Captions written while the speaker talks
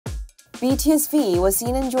BTS V was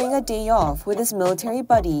seen enjoying a day off with his military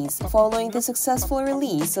buddies following the successful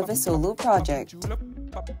release of his solo project.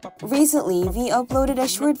 Recently, V uploaded a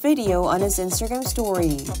short video on his Instagram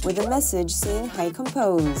story with a message saying "Hi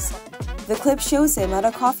Compose." The clip shows him at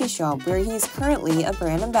a coffee shop where he is currently a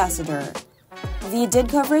brand ambassador. V did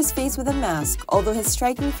cover his face with a mask, although his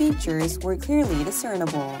striking features were clearly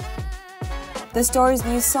discernible. The star's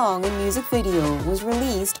new song and music video was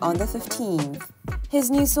released on the 15th. His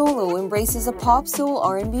new solo embraces a pop soul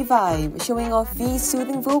R&B vibe, showing off V's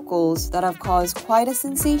soothing vocals that have caused quite a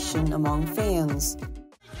sensation among fans.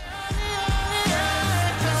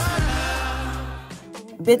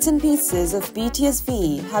 Bits and pieces of BTS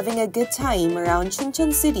V having a good time around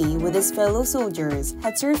Chuncheon City with his fellow soldiers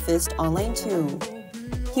had surfaced online too.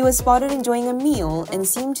 He was spotted enjoying a meal and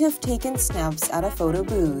seemed to have taken snaps at a photo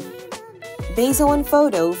booth. Based on one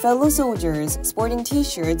photo, fellow soldiers sporting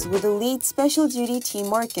t-shirts with elite special duty team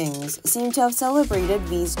markings seem to have celebrated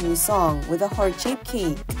V's new song with a heart-shaped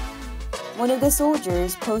cake. One of the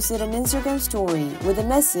soldiers posted an Instagram story with a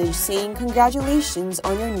message saying "Congratulations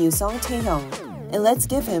on your new song Taehyung, and let's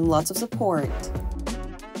give him lots of support."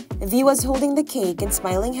 V was holding the cake and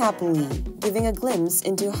smiling happily, giving a glimpse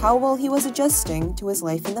into how well he was adjusting to his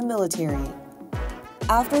life in the military.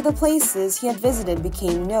 After the places he had visited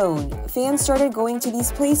became known, fans started going to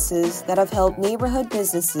these places that have helped neighborhood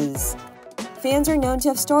businesses. Fans are known to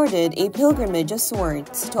have started a pilgrimage of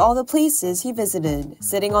sorts to all the places he visited,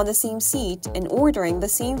 sitting on the same seat and ordering the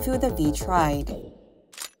same food that V tried.